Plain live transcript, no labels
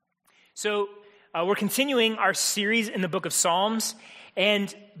So we're continuing our series in the book of Psalms,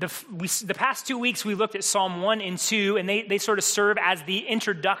 and the past 2 weeks we looked at Psalm 1 and 2, and they sort of serve as the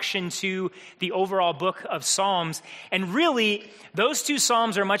introduction to the overall book of Psalms. And really, those two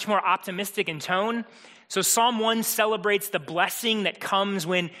Psalms are much more optimistic in tone. So Psalm 1 celebrates the blessing that comes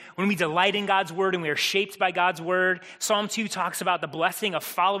when we delight in God's word and we are shaped by God's word. Psalm 2 talks about the blessing of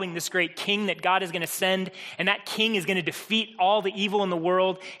following this great king that God is going to send, and that king is going to defeat all the evil in the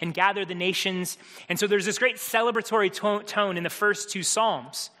world and gather the nations. And so there's this great celebratory tone in the first two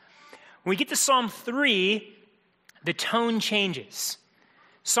Psalms. When we get to Psalm 3, the tone changes.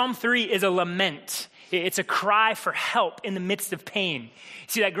 Psalm 3 is a lament. It's a cry for help in the midst of pain.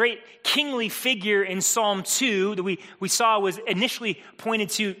 See, that great kingly figure in Psalm 2 that we saw was initially pointed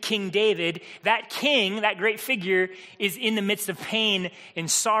to King David. That king, that great figure, is in the midst of pain and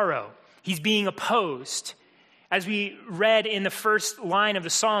sorrow. He's being opposed. As we read in the first line of the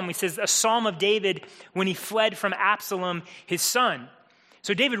psalm, he says, a psalm of David when he fled from Absalom, his son.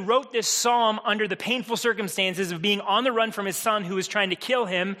 So David wrote this psalm under the painful circumstances of being on the run from his son who was trying to kill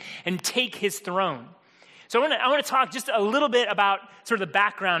him and take his throne. So I want to talk just a little bit about sort of the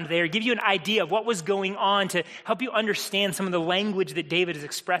background there, give you an idea of what was going on to help you understand some of the language that David is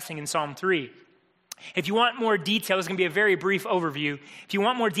expressing in Psalm 3. If you want more detail, this is going to be a very brief overview. If you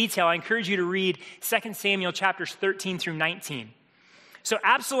want more detail, I encourage you to read 2 Samuel chapters 13 through 19. So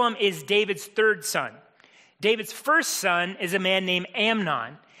Absalom is David's third son. David's first son is a man named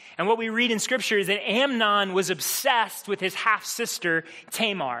Amnon. And what we read in Scripture is that Amnon was obsessed with his half-sister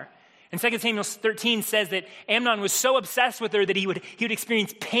Tamar. And 2 Samuel 13 says that Amnon was so obsessed with her that he would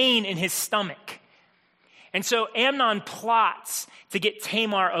experience pain in his stomach. And so Amnon plots to get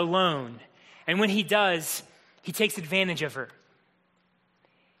Tamar alone. And when he does, he takes advantage of her.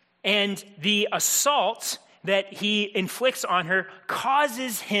 And the assault that he inflicts on her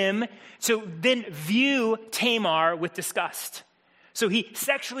causes him to then view Tamar with disgust. So he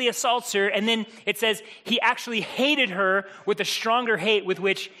sexually assaults her, and then it says he actually hated her with a stronger hate with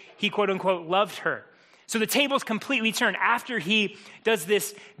which he, quote unquote, loved her. So the tables completely turn. After he does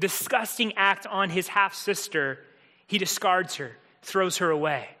this disgusting act on his half-sister, he discards her, throws her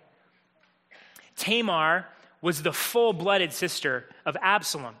away. Tamar was the full-blooded sister of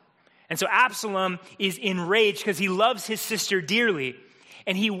Absalom. And so Absalom is enraged because he loves his sister dearly,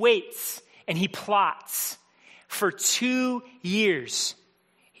 and he waits and he plots for 2 years,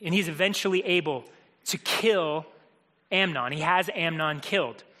 and he's eventually able to kill Amnon. He has Amnon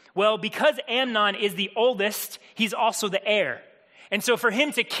killed. Well, because Amnon is the oldest, he's also the heir. And so for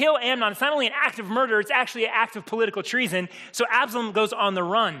him to kill Amnon, it's not only an act of murder, it's actually an act of political treason. So Absalom goes on the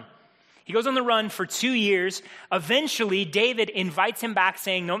run. He goes on the run for 2 years. Eventually, David invites him back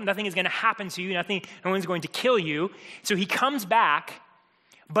saying, no, nothing is going to happen to you. No one's going to kill you. So he comes back.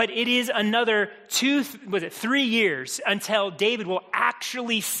 But it is another 3 years until David will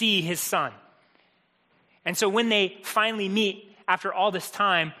actually see his son. And so when they finally meet after all this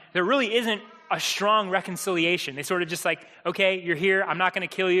time, there really isn't a strong reconciliation. They sort of just like, okay, you're here. I'm not going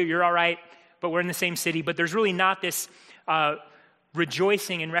to kill you. You're all right. But we're in the same city. But there's really not this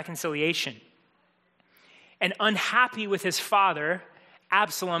rejoicing and reconciliation. And unhappy with his father,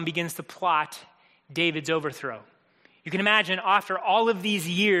 Absalom begins to plot David's overthrow. You can imagine after all of these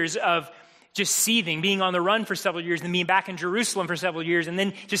years of just seething, being on the run for several years, and being back in Jerusalem for several years, and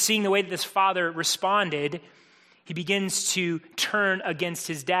then just seeing the way that this father responded, he begins to turn against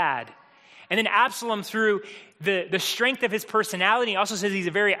his dad. And then Absalom, through the strength of his personality, he also says he's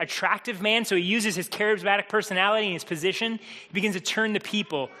a very attractive man, so he uses his charismatic personality and his position. He begins to turn the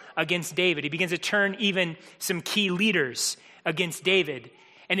people against David. He begins to turn even some key leaders against David.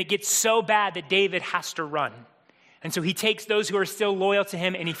 And it gets so bad that David has to run. And so he takes those who are still loyal to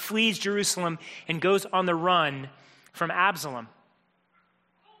him and he flees Jerusalem and goes on the run from Absalom.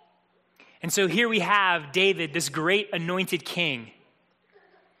 And so here we have David, this great anointed king,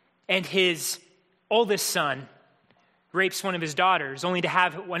 and his oldest son rapes one of his daughters, only to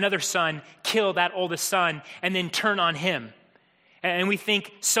have another son kill that oldest son and then turn on him. And we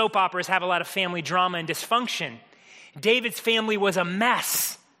think soap operas have a lot of family drama and dysfunction. David's family was a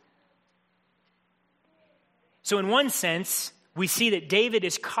mess. So in one sense, we see that David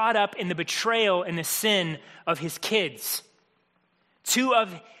is caught up in the betrayal and the sin of his kids. 2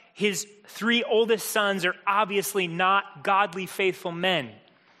 of his 3 oldest sons are obviously not godly, faithful men.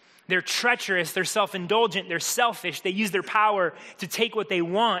 They're treacherous, they're self-indulgent, they're selfish. They use their power to take what they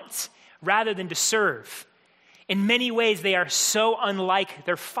want rather than to serve. In many ways, they are so unlike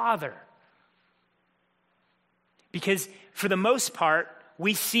their father. Because for the most part,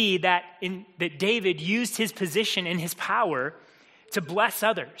 we see that David used his position and his power to bless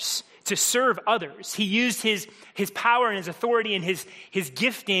others, to serve others. He used his power and his authority and his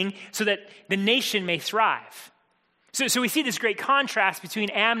gifting so that the nation may thrive. So we see this great contrast between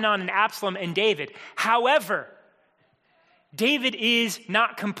Amnon and Absalom and David. However, David is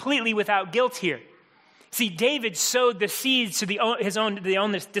not completely without guilt here. See, David sowed the seeds to the own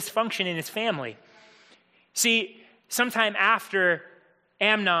dysfunction in his family. See, sometime after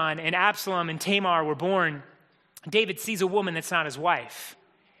Amnon and Absalom and Tamar were born, David sees a woman that's not his wife.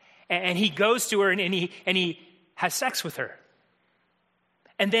 And he goes to her and he has sex with her.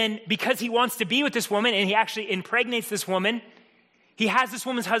 And then because he wants to be with this woman and he actually impregnates this woman, he has this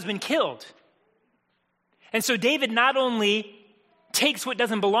woman's husband killed. And so David not only takes what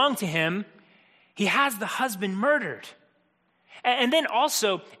doesn't belong to him, he has the husband murdered. And then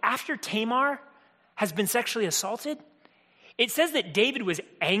also, after Tamar has been sexually assaulted, it says that David was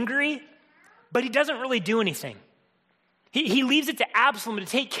angry, but he doesn't really do anything. He leaves it to Absalom to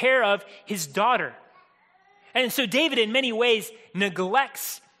take care of his daughter. And so David, in many ways,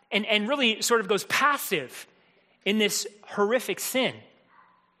 neglects and really sort of goes passive in this horrific sin.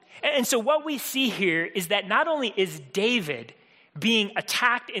 And so what we see here is that not only is David being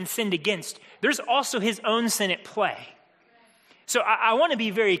attacked and sinned against, there's also his own sin at play. So I want to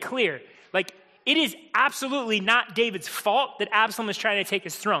be very clear. Like, it is absolutely not David's fault that Absalom is trying to take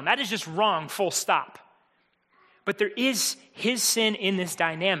his throne. That is just wrong, full stop. But there is his sin in this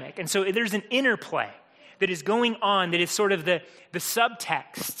dynamic. And so there's an interplay that is going on that is sort of the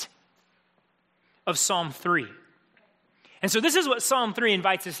subtext of Psalm 3. And so this is what Psalm 3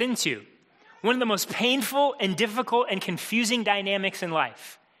 invites us into. One of the most painful and difficult and confusing dynamics in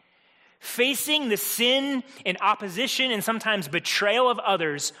life. Facing the sin and opposition and sometimes betrayal of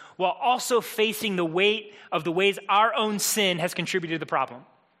others while also facing the weight of the ways our own sin has contributed to the problem.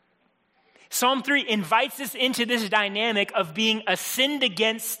 Psalm 3 invites us into this dynamic of being a sinned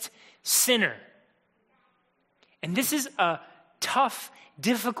against sinner. And this is a tough,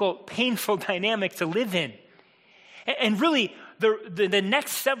 difficult, painful dynamic to live in. And really, the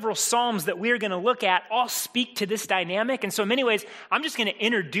next several Psalms that we're going to look at all speak to this dynamic. And so in many ways, I'm just going to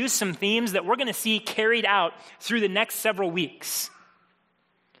introduce some themes that we're going to see carried out through the next several weeks.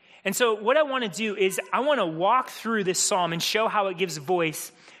 And so what I want to do is I want to walk through this Psalm and show how it gives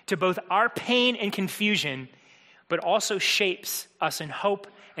voice to both our pain and confusion, but also shapes us in hope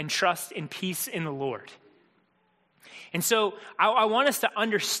and trust and peace in the Lord. And so I want us to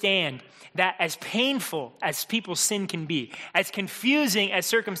understand that as painful as people's sin can be, as confusing as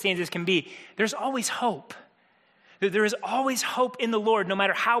circumstances can be, there's always hope. There is always hope in the Lord, no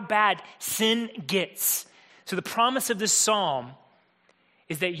matter how bad sin gets. So the promise of this psalm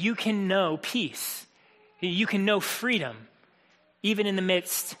is that you can know peace. You can know freedom, even in the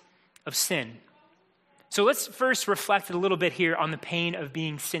midst of sin. So let's first reflect a little bit here on the pain of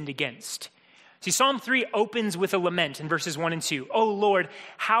being sinned against. See, Psalm 3 opens with a lament in verses 1 and 2. "Oh Lord,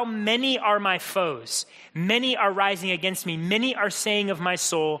 how many are my foes? Many are rising against me. Many are saying of my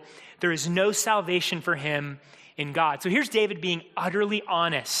soul, there is no salvation for him in God." So here's David being utterly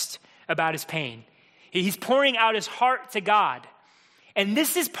honest about his pain. He's pouring out his heart to God. And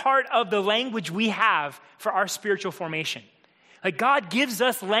this is part of the language we have for our spiritual formation. Like, God gives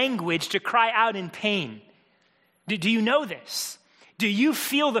us language to cry out in pain. Do you know this? Do you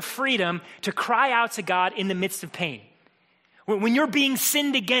feel the freedom to cry out to God in the midst of pain? When you're being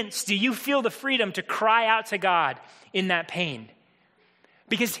sinned against, do you feel the freedom to cry out to God in that pain?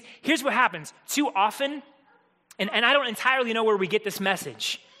 Because here's what happens. Too often, and I don't entirely know where we get this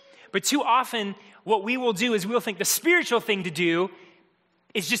message, but too often what we will do is we'll think the spiritual thing to do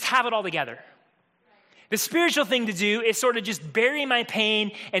is just have it all together. The spiritual thing to do is sort of just bury my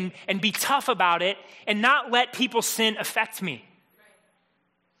pain and be tough about it and not let people's sin affect me.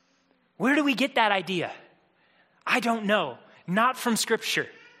 Where do we get that idea? I don't know. Not from Scripture.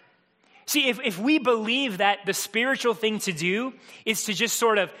 See, if we believe that the spiritual thing to do is to just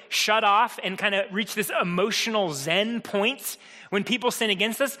sort of shut off and kind of reach this emotional zen point when people sin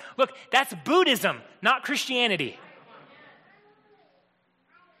against us, look, that's Buddhism, not Christianity.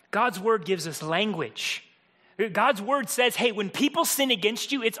 God's word gives us language. God's word says, hey, when people sin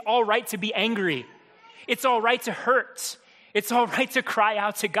against you, it's all right to be angry. It's all right to hurt. It's all right to cry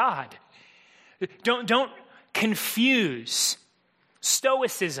out to God. Don't confuse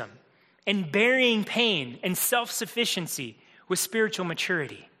stoicism and burying pain and self-sufficiency with spiritual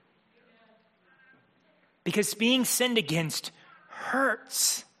maturity. Because being sinned against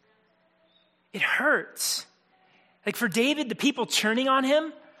hurts. It hurts. Like for David, the people turning on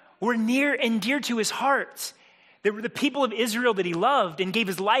him were near and dear to his heart. They were the people of Israel that he loved and gave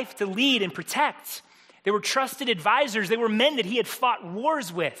his life to lead and protect. They were trusted advisors. They were men that he had fought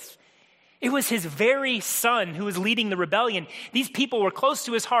wars with. It was his very son who was leading the rebellion. These people were close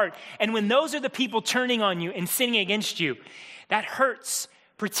to his heart. And when those are the people turning on you and sinning against you, that hurts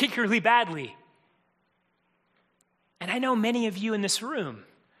particularly badly. And I know many of you in this room,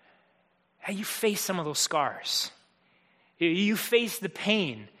 you face some of those scars. You face the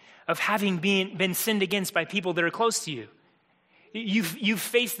pain of having been sinned against by people that are close to you. You've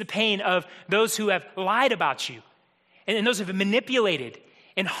faced the pain of those who have lied about you and those who have manipulated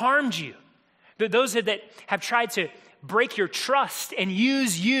and harmed you. Those that have tried to break your trust and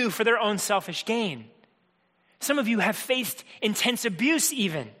use you for their own selfish gain. Some of you have faced intense abuse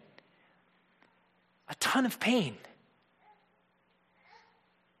even. A ton of pain.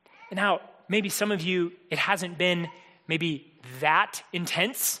 And now, maybe some of you, it hasn't been maybe that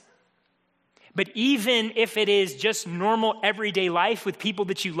intense. But even if it is just normal everyday life with people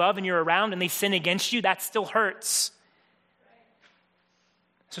that you love and you're around and they sin against you, that still hurts.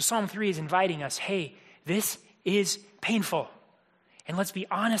 So Psalm 3 is inviting us, hey, this is painful. And let's be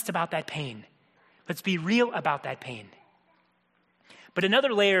honest about that pain. Let's be real about that pain. But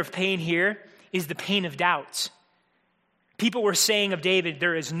another layer of pain here is the pain of doubt. People were saying of David,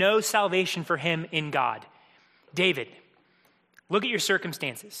 there is no salvation for him in God. David, look at your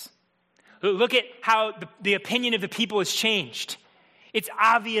circumstances. Look at how the opinion of the people has changed. It's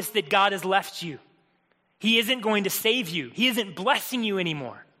obvious that God has left you. He isn't going to save you. He isn't blessing you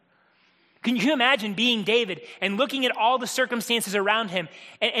anymore. Can you imagine being David and looking at all the circumstances around him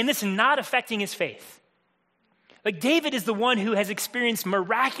and this not affecting his faith? Like David is the one who has experienced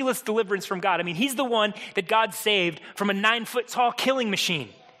miraculous deliverance from God. I mean, he's the one that God saved from a 9-foot-tall killing machine.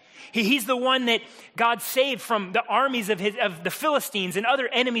 He's the one that God saved from the armies of the Philistines and other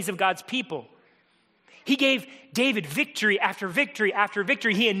enemies of God's people. He gave David victory after victory after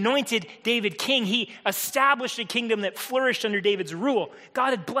victory. He anointed David king. He established a kingdom that flourished under David's rule.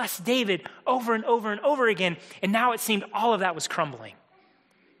 God had blessed David over and over and over again, and now it seemed all of that was crumbling.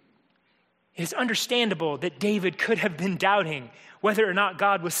 It is understandable that David could have been doubting whether or not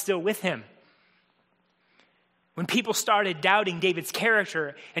God was still with him. When people started doubting David's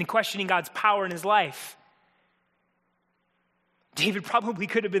character and questioning God's power in his life, David probably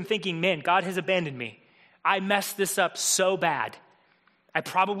could have been thinking, man, God has abandoned me. I messed this up so bad. I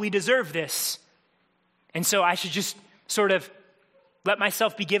probably deserve this. And so I should just sort of let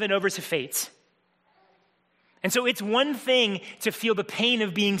myself be given over to fate. And so it's one thing to feel the pain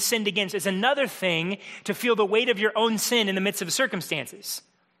of being sinned against. It's another thing to feel the weight of your own sin in the midst of circumstances.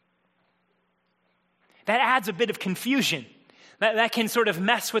 That adds a bit of confusion. That can sort of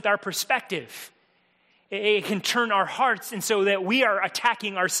mess with our perspective. It can turn our hearts and so that we are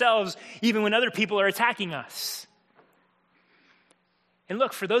attacking ourselves even when other people are attacking us. And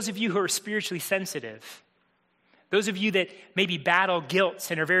look, for those of you who are spiritually sensitive, those of you that maybe battle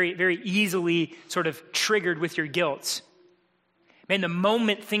guilt and are very, very easily sort of triggered with your guilt, man, the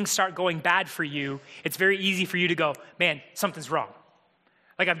moment things start going bad for you, it's very easy for you to go, man, something's wrong.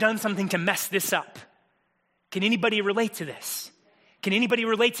 Like I've done something to mess this up. Can anybody relate to this? Can anybody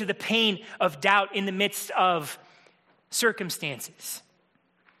relate to the pain of doubt in the midst of circumstances?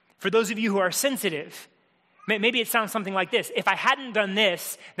 For those of you who are sensitive, maybe it sounds something like this. If I hadn't done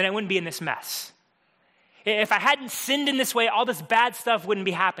this, then I wouldn't be in this mess. If I hadn't sinned in this way, all this bad stuff wouldn't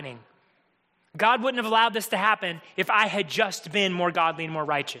be happening. God wouldn't have allowed this to happen if I had just been more godly and more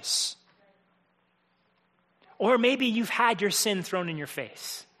righteous. Or maybe you've had your sin thrown in your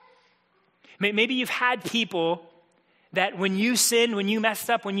face. Maybe you've had people that when you sinned, when you messed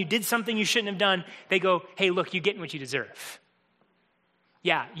up, when you did something you shouldn't have done, they go, hey, look, you're getting what you deserve.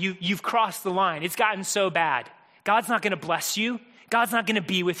 Yeah, you've crossed the line. It's gotten so bad. God's not going to bless you. God's not going to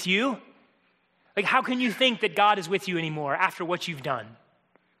be with you. Like, how can you think that God is with you anymore after what you've done?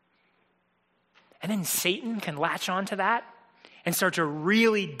 And then Satan can latch onto that and start to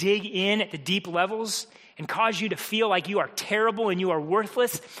really dig in at the deep levels and cause you to feel like you are terrible and you are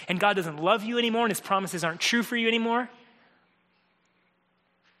worthless and God doesn't love you anymore and his promises aren't true for you anymore.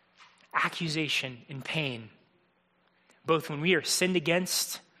 Accusation and pain, both when we are sinned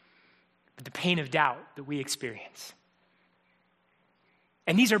against, but the pain of doubt that we experience.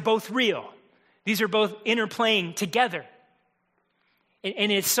 And these are both real. These are both interplaying together.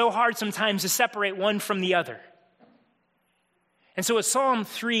 And it's so hard sometimes to separate one from the other. And so what Psalm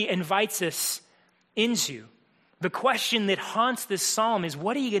 3 invites us into, the question that haunts this psalm is,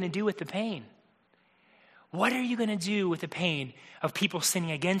 what are you going to do with the pain? What are you going to do with the pain of people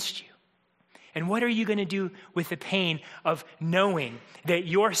sinning against you? And what are you going to do with the pain of knowing that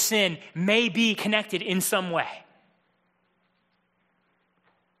your sin may be connected in some way?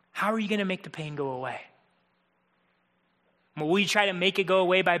 How are you going to make the pain go away? Well, will you try to make it go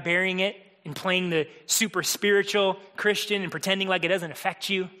away by burying it and playing the super spiritual Christian and pretending like it doesn't affect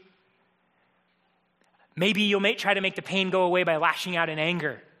you. Maybe you'll try to make the pain go away by lashing out in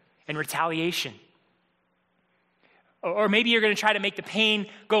anger and retaliation. Or maybe you're going to try to make the pain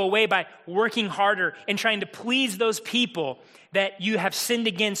go away by working harder and trying to please those people that you have sinned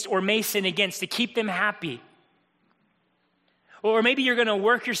against or may sin against to keep them happy. Or maybe you're going to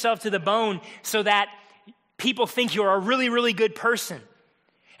work yourself to the bone so that people think you're a really, really good person.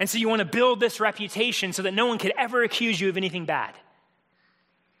 And so you want to build this reputation so that no one could ever accuse you of anything bad.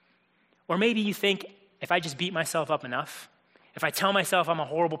 Or maybe you think, if I just beat myself up enough, if I tell myself I'm a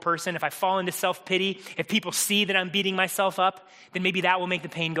horrible person, if I fall into self-pity, if people see that I'm beating myself up, then maybe that will make the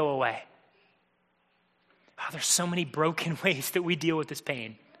pain go away. Oh, there's so many broken ways that we deal with this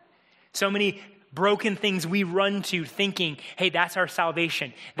pain. So many broken things we run to thinking, hey, that's our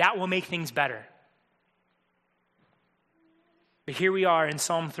salvation. That will make things better. But here we are in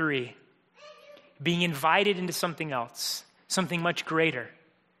Psalm 3, being invited into something else, something much greater.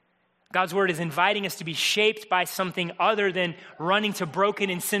 God's word is inviting us to be shaped by something other than running to broken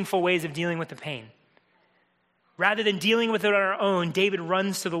and sinful ways of dealing with the pain. Rather than dealing with it on our own, David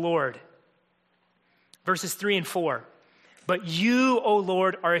runs to the Lord. Verses 3 and 4. But you, O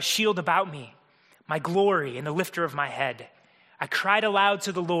Lord, are a shield about me, my glory and the lifter of my head. I cried aloud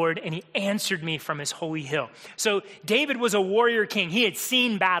to the Lord, and he answered me from his holy hill. So David was a warrior king. He had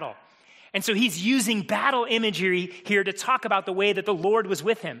seen battle. And so he's using battle imagery here to talk about the way that the Lord was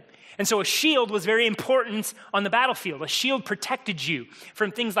with him. And so a shield was very important on the battlefield. A shield protected you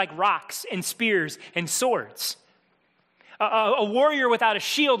from things like rocks and spears and swords. A warrior without a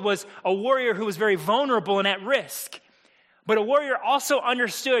shield was a warrior who was very vulnerable and at risk. But a warrior also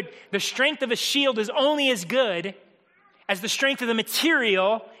understood the strength of a shield is only as good as the strength of the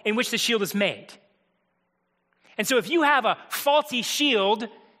material in which the shield is made. And so if you have a faulty shield,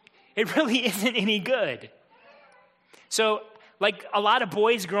 it really isn't any good. So like a lot of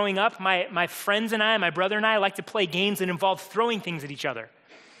boys growing up, my friends and I, my brother and I like to play games that involve throwing things at each other.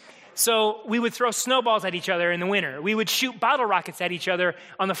 So we would throw snowballs at each other in the winter. We would shoot bottle rockets at each other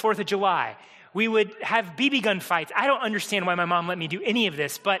on the 4th of July. We would have BB gun fights. I don't understand why my mom let me do any of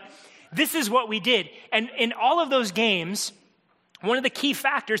this, but this is what we did. And in all of those games, one of the key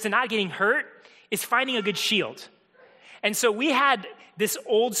factors to not getting hurt is finding a good shield. And so we had this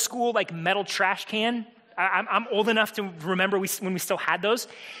old school like metal trash can. I'm old enough to remember when we still had those.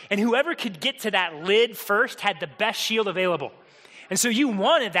 And whoever could get to that lid first had the best shield available. And so you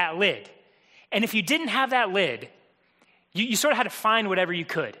wanted that lid. And if you didn't have that lid, you sort of had to find whatever you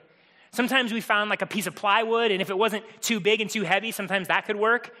could. Sometimes we found like a piece of plywood, and if it wasn't too big and too heavy, sometimes that could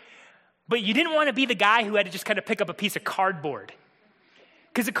work. But you didn't want to be the guy who had to just kind of pick up a piece of cardboard.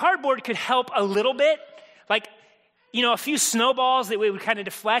 Because the cardboard could help a little bit. Like, you know, a few snowballs that we would kind of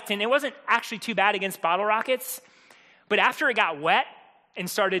deflect, and it wasn't actually too bad against bottle rockets. But after it got wet and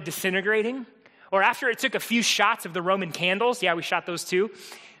started disintegrating, or after it took a few shots of the Roman candles, yeah, we shot those too,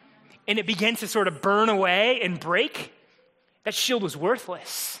 and it began to sort of burn away and break, that shield was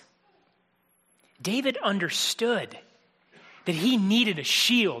worthless. David understood that he needed a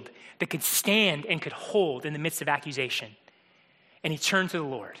shield that could stand and could hold in the midst of accusation. And he turned to the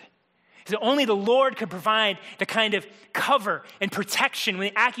Lord. So only the Lord could provide the kind of cover and protection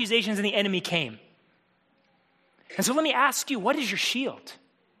when the accusations of the enemy came. And so let me ask you, what is your shield?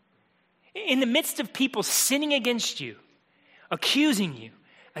 In the midst of people sinning against you, accusing you,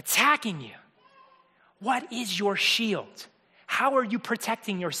 attacking you, what is your shield? How are you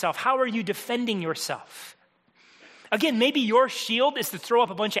protecting yourself? How are you defending yourself? Again, maybe your shield is to throw up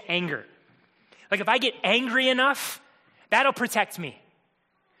a bunch of anger. Like if I get angry enough, that'll protect me.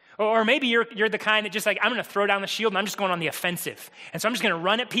 Or maybe you're the kind that just like, I'm going to throw down the shield and I'm just going on the offensive. And so I'm just going to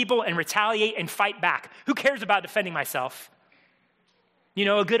run at people and retaliate and fight back. Who cares about defending myself? You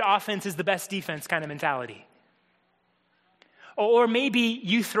know, a good offense is the best defense kind of mentality. Or maybe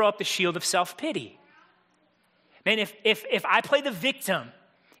you throw up the shield of self-pity. Man, if I play the victim,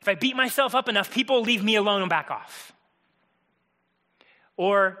 if I beat myself up enough, people will leave me alone and back off.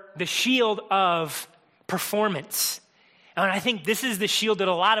 Or the shield of performance. And I think this is the shield that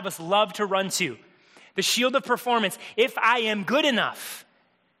a lot of us love to run to. The shield of performance. If I am good enough,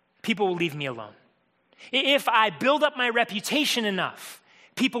 people will leave me alone. If I build up my reputation enough,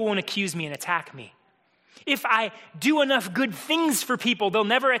 people won't accuse me and attack me. If I do enough good things for people, they'll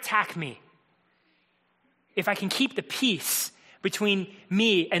never attack me. If I can keep the peace between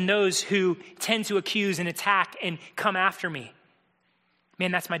me and those who tend to accuse and attack and come after me,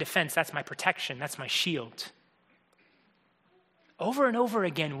 man, that's my defense, that's my protection, that's my shield. Over and over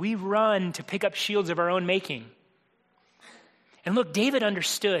again, we run to pick up shields of our own making. And look, David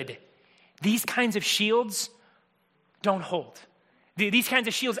understood these kinds of shields don't hold. These kinds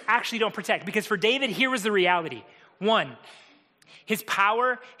of shields actually don't protect, because for David, here was the reality. One, his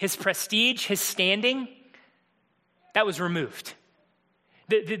power, his prestige, his standing, that was removed.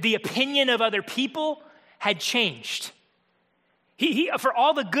 The opinion of other people had changed. He, for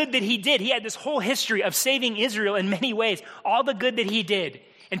all the good that he did, he had this whole history of saving Israel in many ways, all the good that he did,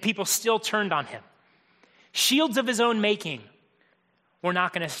 and people still turned on him. Shields of his own making were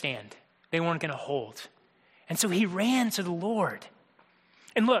not going to stand. They weren't going to hold. And so he ran to the Lord.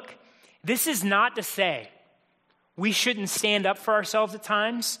 And look, this is not to say we shouldn't stand up for ourselves at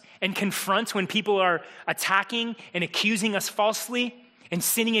times and confront when people are attacking and accusing us falsely and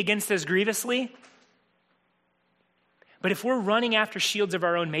sinning against us grievously. But if we're running after shields of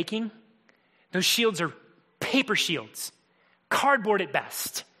our own making, those shields are paper shields, cardboard at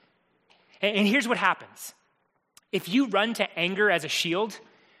best. And here's what happens. If you run to anger as a shield,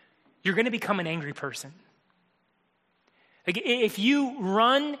 you're going to become an angry person. Like, if you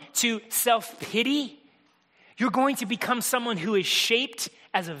run to self-pity, you're going to become someone who is shaped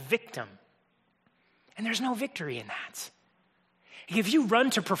as a victim. And there's no victory in that. If you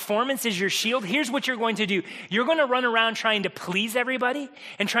run to performance as your shield, here's what you're going to do. You're going to run around trying to please everybody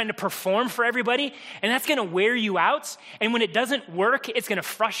and trying to perform for everybody, and that's going to wear you out. And when it doesn't work, it's going to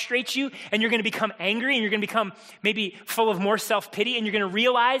frustrate you, and you're going to become angry, and you're going to become maybe full of more self-pity, and you're going to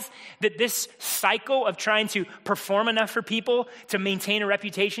realize that this cycle of trying to perform enough for people to maintain a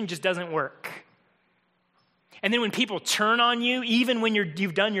reputation just doesn't work. And then when people turn on you, even when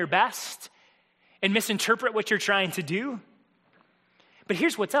you've done your best, and misinterpret what you're trying to do. But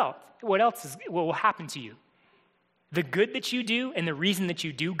here's what will happen to you. The good that you do and the reason that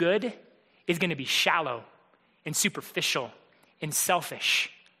you do good is going to be shallow and superficial and selfish,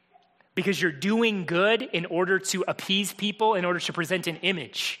 because you're doing good in order to appease people, in order to present an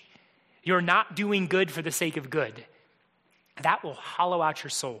image. You're not doing good for the sake of good. That will hollow out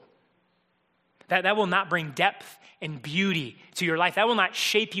your soul. That will not bring depth and beauty to your life. That will not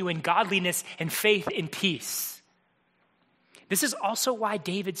shape you in godliness and faith and peace. This is also why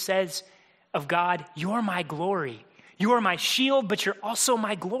David says of God, "You're my glory. You are my shield, but you're also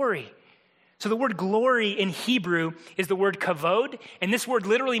my glory." So the word glory in Hebrew is the word kavod, and this word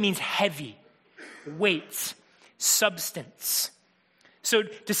literally means heavy, weight, substance. So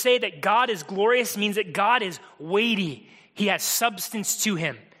to say that God is glorious means that God is weighty. He has substance to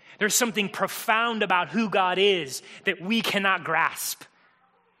him. There's something profound about who God is that we cannot grasp.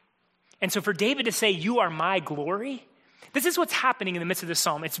 And so for David to say, "You are my glory," this is what's happening in the midst of this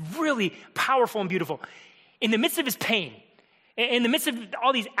psalm. It's really powerful and beautiful. In the midst of his pain, in the midst of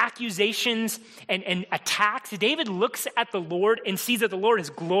all these accusations and attacks, David looks at the Lord and sees that the Lord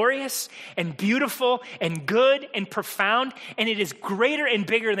is glorious and beautiful and good and profound, and it is greater and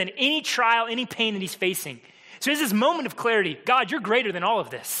bigger than any trial, any pain that he's facing. So there's this moment of clarity. God, you're greater than all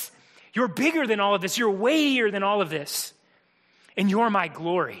of this. You're bigger than all of this. You're weightier than all of this. And you're my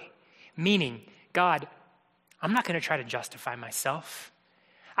glory. Meaning, God, I'm not going to try to justify myself.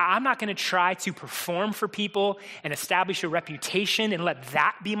 I'm not going to try to perform for people and establish a reputation and let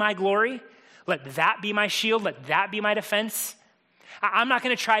that be my glory. Let that be my shield. Let that be my defense. I'm not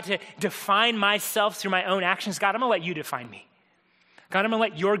going to try to define myself through my own actions. God, I'm going to let you define me. God, I'm going to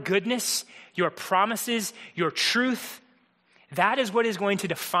let your goodness, your promises, your truth, that is what is going to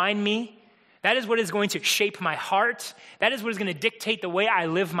define me. That is what is going to shape my heart. That is what is going to dictate the way I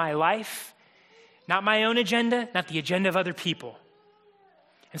live my life. Not my own agenda, not the agenda of other people.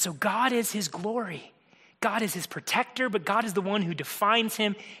 And so God is his glory. God is his protector, but God is the one who defines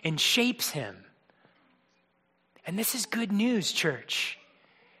him and shapes him. And this is good news, church.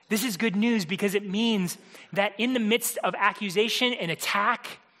 This is good news because it means that in the midst of accusation and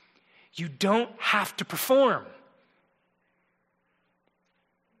attack, you don't have to perform.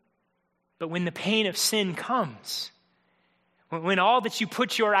 But when the pain of sin comes, when all that you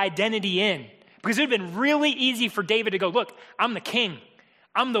put your identity in, because it would have been really easy for David to go, "Look, I'm the king.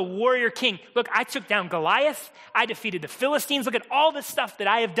 I'm the warrior king. Look, I took down Goliath. I defeated the Philistines. Look at all the stuff that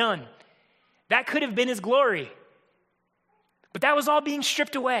I have done." That could have been his glory. But that was all being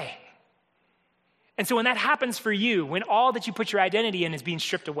stripped away. And so when that happens for you, when all that you put your identity in is being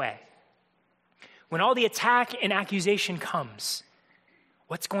stripped away, when all the attack and accusation comes,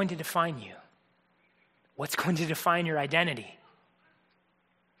 what's going to define you? What's going to define your identity?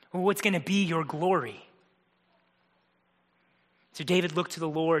 What's going to be your glory? So David looked to the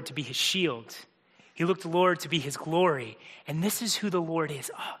Lord to be his shield. He looked to the Lord to be his glory. And this is who the Lord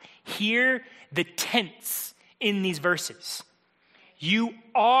is. Oh, hear the tense in these verses. You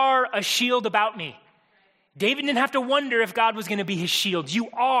are a shield about me. David didn't have to wonder if God was going to be his shield. You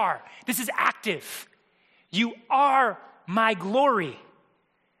are. This is active. You are my glory.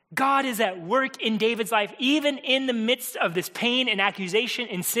 God is at work in David's life, even in the midst of this pain and accusation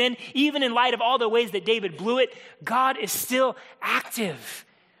and sin, even in light of all the ways that David blew it, God is still active.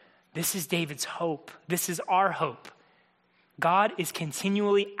 This is David's hope. This is our hope. God is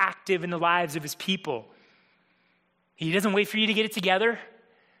continually active in the lives of his people. He doesn't wait for you to get it together.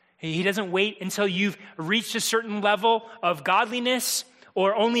 He doesn't wait until you've reached a certain level of godliness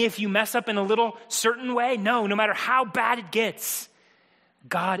or only if you mess up in a little certain way. No matter how bad it gets,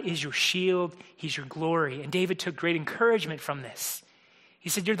 God is your shield. He's your glory. And David took great encouragement from this. He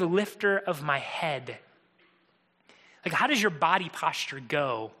said, you're the lifter of my head. Like, how does your body posture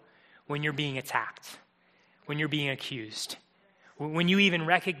go when you're being attacked, when you're being accused, when you even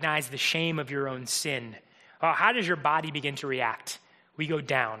recognize the shame of your own sin? How does your body begin to react? We go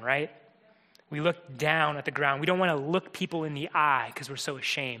down, right? We look down at the ground. We don't want to look people in the eye because we're so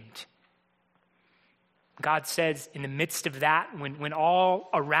ashamed. God says in the midst of that, when all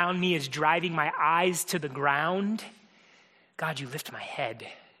around me is driving my eyes to the ground, God, you lift my head.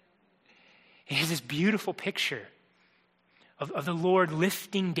 And here's this beautiful picture of the Lord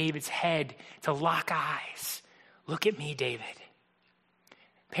lifting David's head to lock eyes. Look at me, David.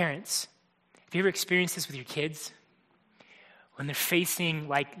 Parents, have you ever experienced this with your kids? When they're facing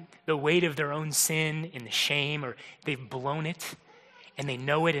like the weight of their own sin and the shame, or they've blown it and they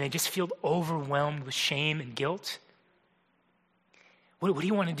know it and they just feel overwhelmed with shame and guilt. What do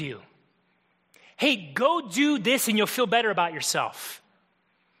you want to do? Hey, go do this and you'll feel better about yourself.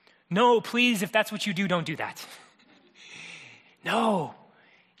 No, please, if that's what you do, don't do that. No,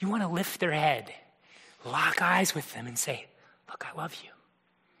 you want to lift their head, lock eyes with them and say, look, I love you.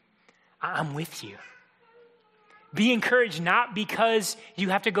 I'm with you. Be encouraged not because you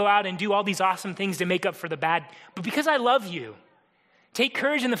have to go out and do all these awesome things to make up for the bad, but because I love you. Take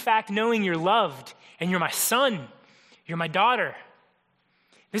courage in the fact knowing you're loved and you're my son, you're my daughter.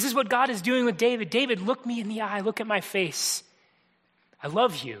 This is what God is doing with David. David, look me in the eye, look at my face. I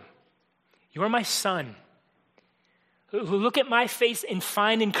love you. You're my son. Look at my face and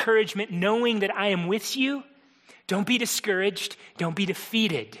find encouragement knowing that I am with you. Don't be discouraged. Don't be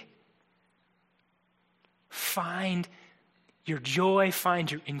defeated. Find your joy, find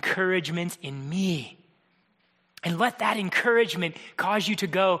your encouragement in me. And let that encouragement cause you to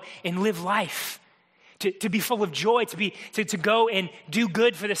go and live life, to be full of joy, to go and do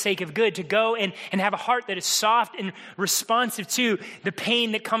good for the sake of good, to go and have a heart that is soft and responsive to the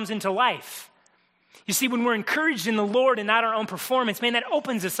pain that comes into life. You see, when we're encouraged in the Lord and not our own performance, man, that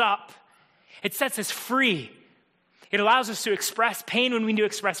opens us up. It sets us free. It allows us to express pain when we need to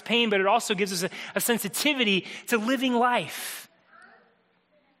express pain, but it also gives us a sensitivity to living life.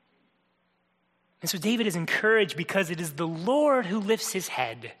 And so David is encouraged because it is the Lord who lifts his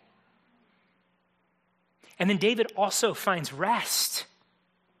head. And then David also finds rest.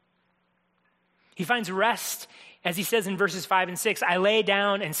 He finds rest, as he says in verses 5 and 6, I lay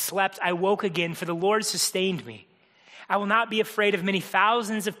down and slept, I woke again, for the Lord sustained me. I will not be afraid of many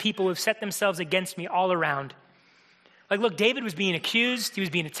thousands of people who have set themselves against me all around. Like, look, David was being accused, he was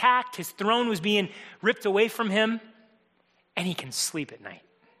being attacked, his throne was being ripped away from him, and he can sleep at night.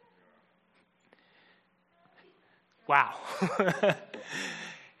 Wow.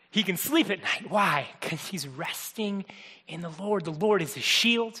 He can sleep at night. Why? Because he's resting in the Lord. The Lord is his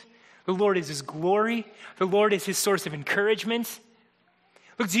shield. The Lord is his glory. The Lord is his source of encouragement.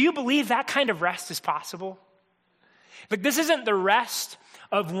 Look, do you believe that kind of rest is possible? Look, this isn't the rest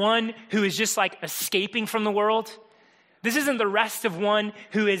of one who is just like escaping from the world. This isn't the rest of one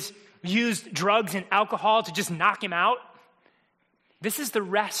who has used drugs and alcohol to just knock him out. This is the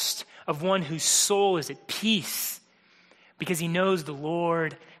rest of one whose soul is at peace because he knows the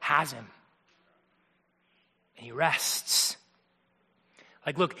Lord has him. And he rests.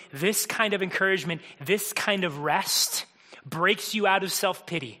 Like, look, this kind of encouragement, this kind of rest breaks you out of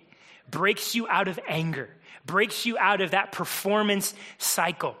self-pity, breaks you out of anger, breaks you out of that performance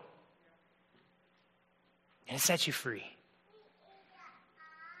cycle. And it sets you free.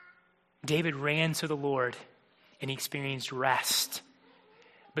 David ran to the Lord and he experienced rest.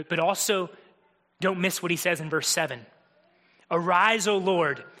 But also, don't miss what he says in verse 7. Arise, O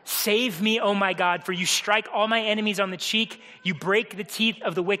Lord, save me, O my God, for you strike all my enemies on the cheek. You break the teeth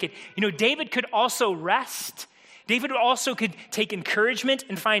of the wicked. You know, David could also rest. David also could take encouragement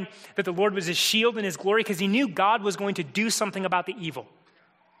and find that the Lord was his shield and his glory because he knew God was going to do something about the evil.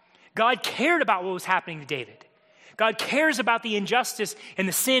 God cared about what was happening to David. God cares about the injustice and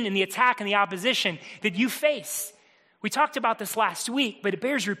the sin and the attack and the opposition that you face. We talked about this last week, but it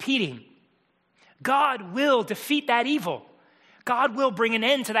bears repeating. God will defeat that evil. God will bring an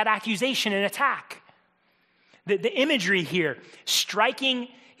end to that accusation and attack. The imagery here, striking,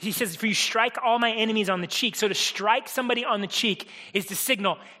 he says, for you strike all my enemies on the cheek. So to strike somebody on the cheek is to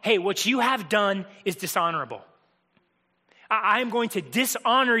signal, hey, what you have done is dishonorable. I am going to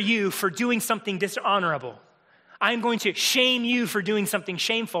dishonor you for doing something dishonorable. I am going to shame you for doing something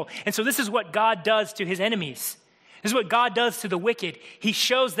shameful. And so this is what God does to his enemies. This is what God does to the wicked. He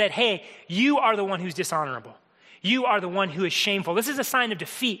shows that, hey, you are the one who's dishonorable. You are the one who is shameful. This is a sign of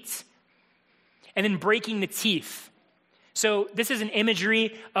defeat. And then breaking the teeth. So this is an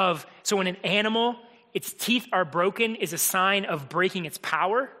imagery of, so when an animal, its teeth are broken is a sign of breaking its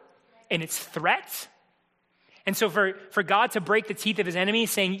power and its threat. And so for God to break the teeth of his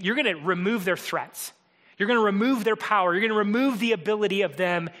enemies, saying, you're going to remove their threats. You're going to remove their power. You're going to remove the ability of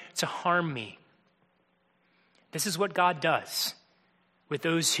them to harm me. This is what God does with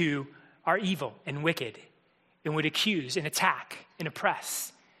those who are evil and wicked and would accuse and attack and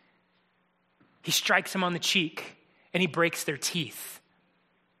oppress. He strikes them on the cheek and he breaks their teeth.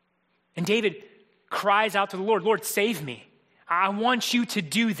 And David cries out to the Lord, Lord, save me. I want you to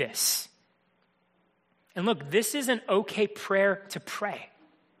do this. And look, this is an okay prayer to pray.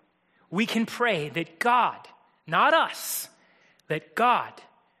 We can pray that God, not us, that God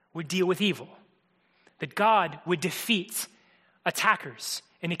would deal with evil, that God would defeat attackers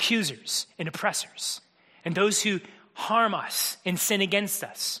and accusers and oppressors and those who harm us and sin against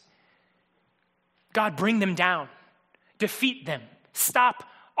us. God, bring them down, defeat them, stop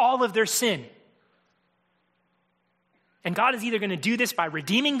all of their sin. And God is either going to do this by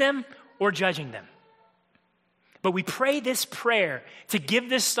redeeming them or judging them. But we pray this prayer to give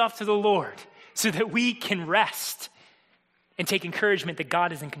this stuff to the Lord so that we can rest and take encouragement that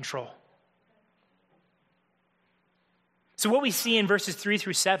God is in control. So what we see in verses 3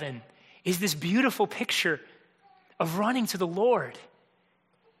 through 7 is this beautiful picture of running to the Lord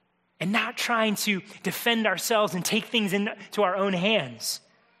and not trying to defend ourselves and take things into our own hands.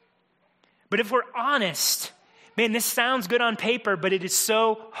 But if we're honest, man, this sounds good on paper, but it is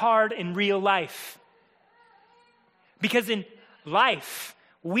so hard in real life. Because in life,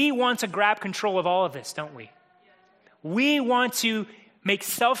 we want to grab control of all of this, don't we? We want to make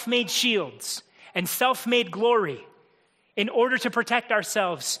self-made shields and self-made glory in order to protect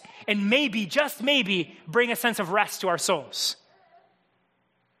ourselves and maybe, just maybe, bring a sense of rest to our souls.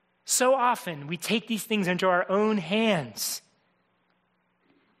 So often, we take these things into our own hands.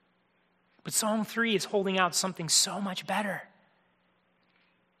 But Psalm 3 is holding out something so much better.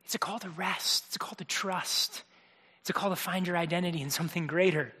 It's a call to rest. It's a call to trust. It's a call to find your identity in something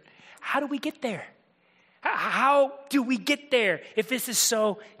greater. How do we get there? How do we get there if this is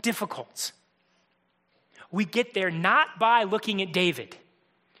so difficult? We get there not by looking at David.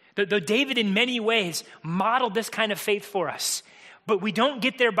 Though David in many ways modeled this kind of faith for us. But we don't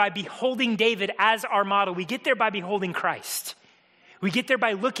get there by beholding David as our model. We get there by beholding Christ. We get there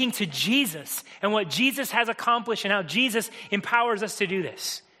by looking to Jesus and what Jesus has accomplished and how Jesus empowers us to do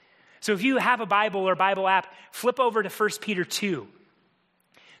this. So if you have a Bible or Bible app, flip over to 1 Peter 2.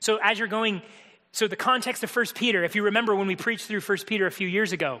 So as you're going, so the context of 1 Peter, if you remember when we preached through 1 Peter a few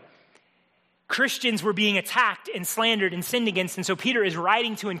years ago, Christians were being attacked and slandered and sinned against, and so Peter is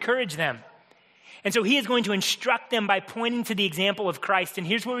writing to encourage them. And so he is going to instruct them by pointing to the example of Christ. And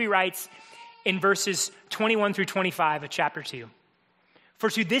here's what he writes in verses 21 through 25 of chapter 2.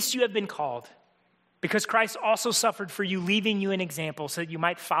 For to this you have been called, because Christ also suffered for you, leaving you an example so that you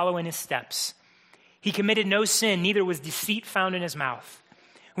might follow in his steps. He committed no sin, neither was deceit found in his mouth.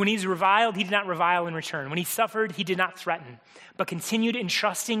 When he was reviled, he did not revile in return. When he suffered, he did not threaten, but continued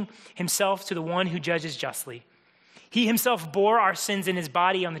entrusting himself to the one who judges justly. He himself bore our sins in his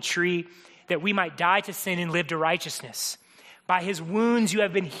body on the tree, that we might die to sin and live to righteousness. By his wounds you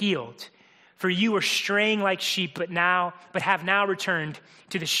have been healed. For you were straying like sheep, but have now returned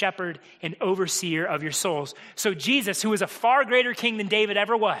to the shepherd and overseer of your souls. So Jesus, who was a far greater king than David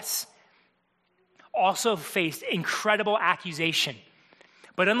ever was, also faced incredible accusation.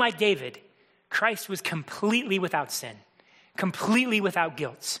 But unlike David, Christ was completely without sin, completely without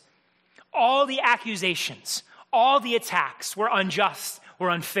guilt. All the accusations, all the attacks were unjust, were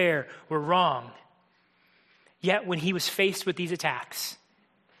unfair, were wrong. Yet when he was faced with these attacks,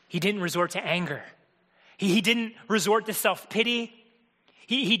 he didn't resort to anger. He didn't resort to self-pity.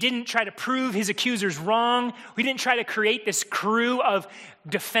 He didn't try to prove his accusers wrong. We didn't try to create this crew of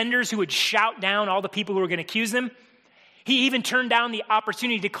defenders who would shout down all the people who were going to accuse them. He even turned down the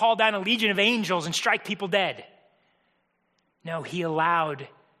opportunity to call down a legion of angels and strike people dead. No, he allowed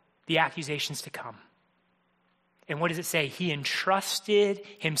the accusations to come. And what does it say? He entrusted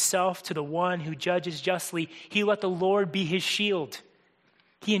himself to the one who judges justly. He let the Lord be his shield.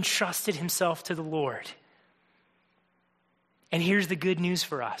 He entrusted himself to the Lord. And here's the good news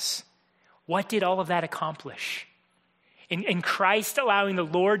for us. What did all of that accomplish? In Christ allowing the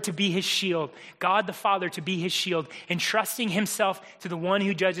Lord to be his shield, God the Father to be his shield, entrusting himself to the one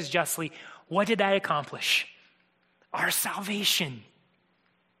who judges justly, what did that accomplish? Our salvation.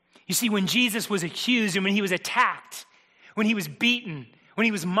 You see, when Jesus was accused and when he was attacked, when he was beaten, when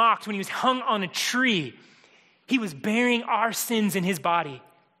he was mocked, when he was hung on a tree, he was bearing our sins in his body.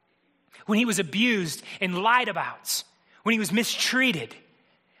 When he was abused and lied about, when he was mistreated,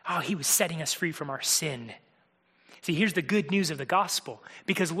 he was setting us free from our sin. See, here's the good news of the gospel.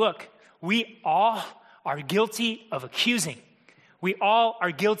 Because look, we all are guilty of accusing. We all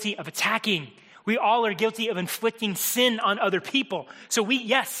are guilty of attacking. We all are guilty of inflicting sin on other people. So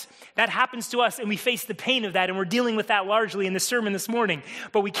yes, that happens to us and we face the pain of that, and we're dealing with that largely in the sermon this morning.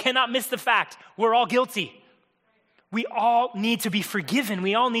 But we cannot miss the fact we're all guilty. We all need to be forgiven.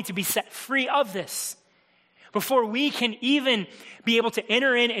 We all need to be set free of this. Before we can even be able to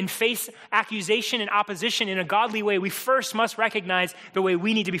enter in and face accusation and opposition in a godly way, we first must recognize the way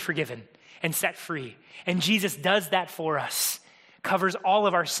we need to be forgiven and set free. And Jesus does that for us, covers all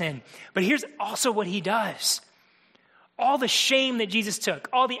of our sin. But here's also what he does. All the shame that Jesus took,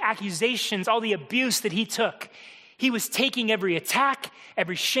 all the accusations, all the abuse that he took, he was taking every attack,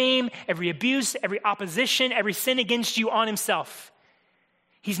 every shame, every abuse, every opposition, every sin against you on himself.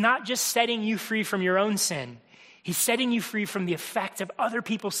 He's not just setting you free from your own sin. He's setting you free from the effect of other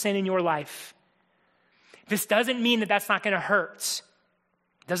people's sin in your life. This doesn't mean that that's not going to hurt.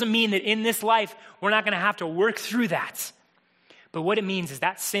 It doesn't mean that in this life we're not going to have to work through that. But what it means is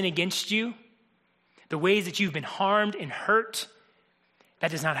that sin against you, the ways that you've been harmed and hurt,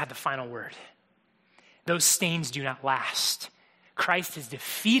 that does not have the final word. Those stains do not last. Christ has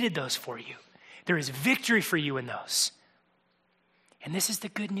defeated those for you. There is victory for you in those. And this is the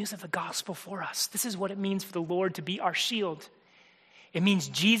good news of the gospel for us. This is what it means for the Lord to be our shield. It means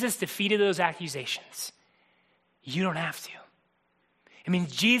Jesus defeated those accusations. You don't have to. It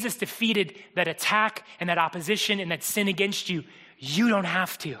means Jesus defeated that attack and that opposition and that sin against you. You don't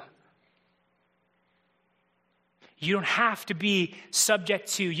have to. You don't have to be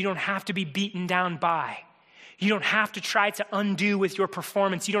subject to. You don't have to be beaten down by. You don't have to try to undo with your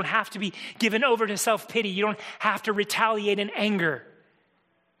performance. You don't have to be given over to self-pity. You don't have to retaliate in anger.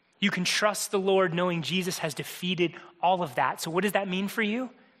 You can trust the Lord knowing Jesus has defeated all of that. So what does that mean for you?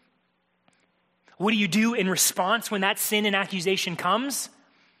 What do you do in response when that sin and accusation comes?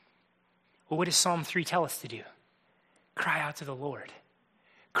 Well, what does Psalm 3 tell us to do? Cry out to the Lord.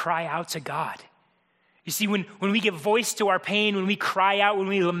 Cry out to God. You see, when we give voice to our pain, when we cry out, when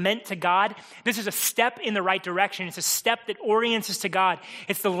we lament to God, this is a step in the right direction. It's a step that orients us to God.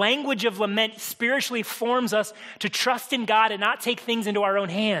 It's the language of lament spiritually forms us to trust in God and not take things into our own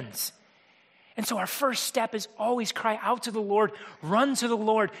hands. And so our first step is always cry out to the Lord, run to the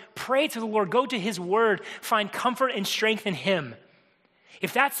Lord, pray to the Lord, go to his word, find comfort and strength in him.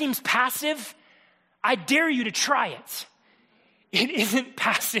 If that seems passive, I dare you to try it. It isn't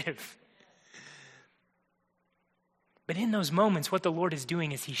passive. But in those moments, what the Lord is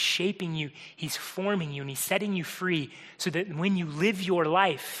doing is he's shaping you, he's forming you, and he's setting you free so that when you live your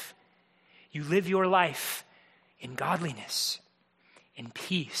life in godliness, in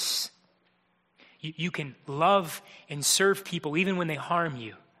peace. You can love and serve people even when they harm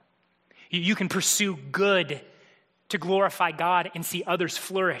you. You can pursue good to glorify God and see others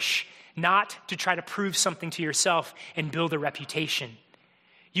flourish, not to try to prove something to yourself and build a reputation.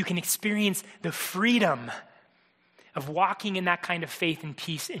 You can experience the freedom of walking in that kind of faith and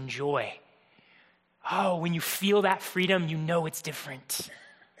peace and joy. Oh, when you feel that freedom, you know it's different.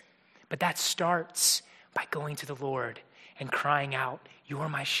 But that starts by going to the Lord and crying out, "You're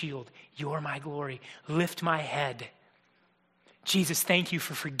my shield, you're my glory, lift my head. Jesus, thank you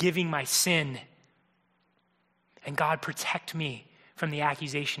for forgiving my sin. And God, protect me from the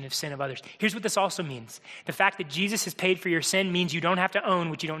accusation of sin of others." Here's what this also means. The fact that Jesus has paid for your sin means you don't have to own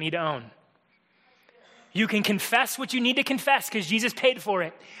what you don't need to own. You can confess what you need to confess because Jesus paid for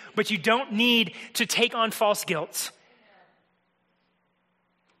it, but you don't need to take on false guilt.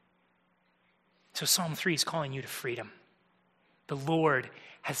 So Psalm 3 is calling you to freedom. The Lord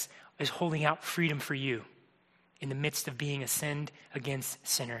is holding out freedom for you in the midst of being a sinned against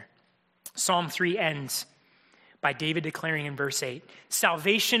sinner. Psalm 3 ends by David declaring in verse 8,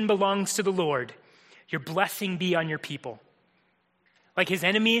 "Salvation belongs to the Lord. Your blessing be on your people." Like his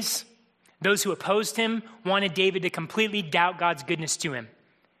enemies, those who opposed him wanted David to completely doubt God's goodness to him.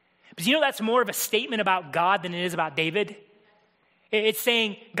 But you know that's more of a statement about God than it is about David? It's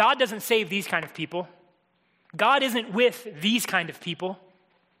saying God doesn't save these kind of people. God isn't with these kind of people.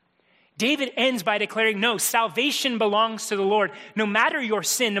 David ends by declaring, no, salvation belongs to the Lord. No matter your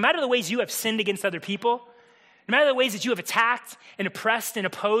sin, no matter the ways you have sinned against other people, no matter the ways that you have attacked and oppressed and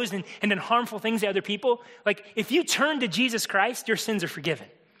opposed and done harmful things to other people, like if you turn to Jesus Christ, your sins are forgiven.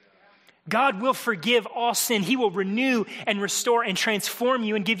 God will forgive all sin. He will renew and restore and transform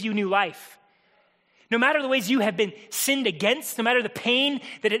you and give you new life. No matter the ways you have been sinned against, no matter the pain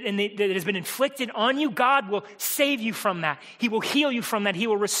that has been inflicted on you, God will save you from that. He will heal you from that. He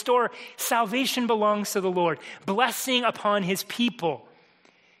will restore. Salvation belongs to the Lord. Blessing upon his people.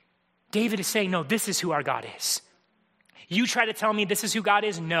 David is saying, no, this is who our God is. You try to tell me this is who God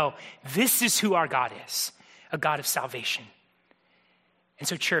is? No, this is who our God is, a God of salvation. And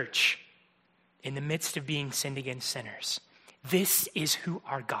so church, in the midst of being sinned against sinners, this is who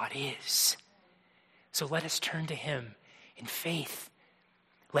our God is. So let us turn to him in faith.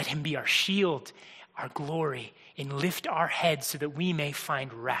 Let him be our shield, our glory, and lift our heads so that we may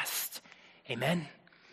find rest. Amen.